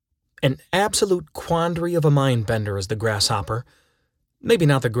An absolute quandary of a mind-bender is the grasshopper. Maybe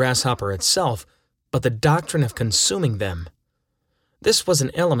not the grasshopper itself, but the doctrine of consuming them. This was an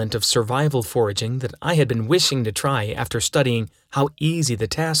element of survival foraging that I had been wishing to try after studying how easy the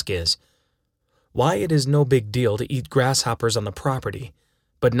task is. Why it is no big deal to eat grasshoppers on the property,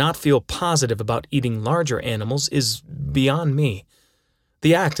 but not feel positive about eating larger animals is beyond me.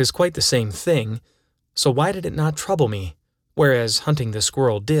 The act is quite the same thing, so why did it not trouble me, whereas hunting the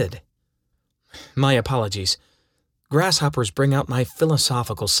squirrel did? My apologies. Grasshoppers bring out my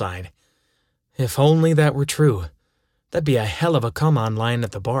philosophical side. If only that were true. That'd be a hell of a come-on line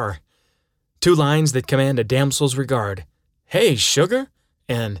at the bar. 2 lines that command a damsel's regard. "Hey, sugar!"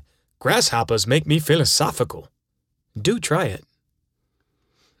 and "Grasshoppers make me philosophical." Do try it.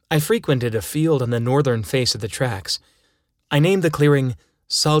 I frequented a field on the northern face of the tracks. I named the clearing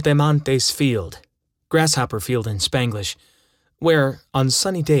Saltamontes Field, Grasshopper Field in Spanglish, where, on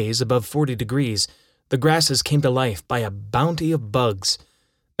sunny days above 40 degrees, the grasses came to life by a bounty of bugs,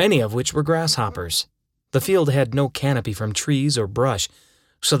 many of which were grasshoppers. The field had no canopy from trees or brush,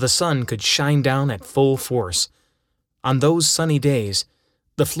 so the sun could shine down at full force. On those sunny days,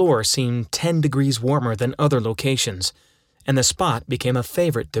 the floor seemed 10 degrees warmer than other locations, and the spot became a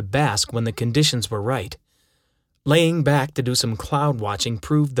favorite to bask when the conditions were right. Laying back to do some cloud watching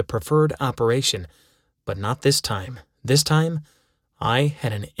proved the preferred operation, but not this time. This time, I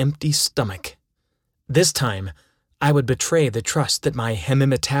had an empty stomach. This time, I would betray the trust that my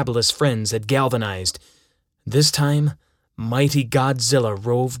hemimetabolous friends had galvanized. This time, mighty Godzilla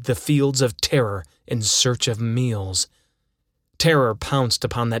roved the fields of terror in search of meals. Terror pounced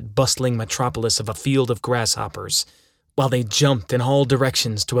upon that bustling metropolis of a field of grasshoppers, while they jumped in all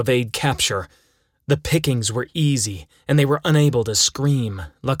directions to evade capture. The pickings were easy, and they were unable to scream,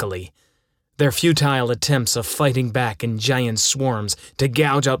 luckily. Their futile attempts of fighting back in giant swarms to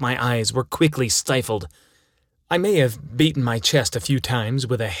gouge out my eyes were quickly stifled. I may have beaten my chest a few times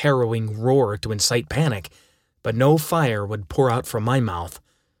with a harrowing roar to incite panic, but no fire would pour out from my mouth.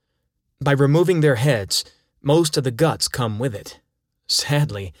 By removing their heads, most of the guts come with it.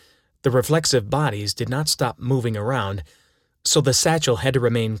 Sadly, the reflexive bodies did not stop moving around, so the satchel had to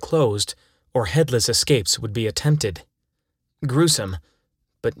remain closed, or headless escapes would be attempted. Gruesome,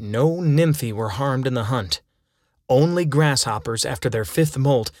 but no nymphi were harmed in the hunt. Only grasshoppers after their 5th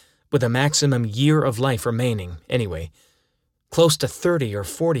molt, with a maximum year of life remaining, anyway. Close to 30 or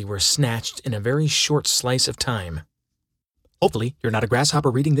 40 were snatched in a very short slice of time. Hopefully, you're not a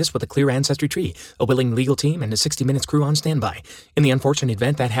grasshopper reading this with a clear ancestry tree, a willing legal team, and a 60 Minutes crew on standby. In the unfortunate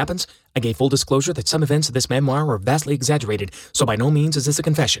event that happens, I gave full disclosure that some events of this memoir were vastly exaggerated, so by no means is this a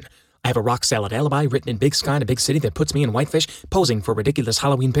confession. I have a rock-solid alibi written in big sky in a big city that puts me in whitefish, posing for ridiculous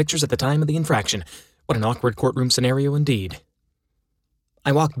Halloween pictures at the time of the infraction. What an awkward courtroom scenario indeed.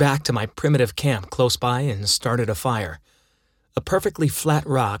 I walked back to my primitive camp close by and started a fire. A perfectly flat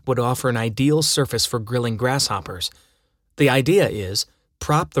rock would offer an ideal surface for grilling grasshoppers. The idea is,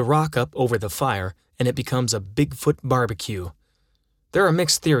 prop the rock up over the fire and it becomes a Bigfoot barbecue. There are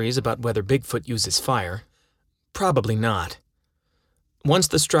mixed theories about whether Bigfoot uses fire. Probably not. Once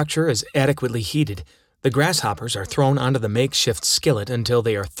the structure is adequately heated, the grasshoppers are thrown onto the makeshift skillet until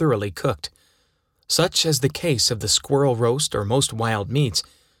they are thoroughly cooked. Such as the case of the squirrel roast or most wild meats,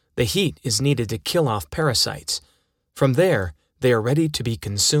 the heat is needed to kill off parasites. From there, they are ready to be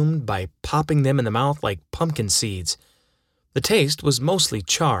consumed by popping them in the mouth like pumpkin seeds. The taste was mostly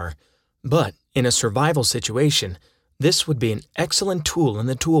char, but in a survival situation, this would be an excellent tool in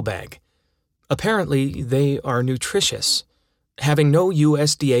the tool bag. Apparently, they are nutritious. Having no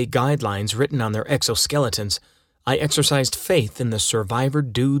USDA guidelines written on their exoskeletons, I exercised faith in the survivor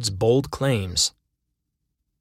dude's bold claims.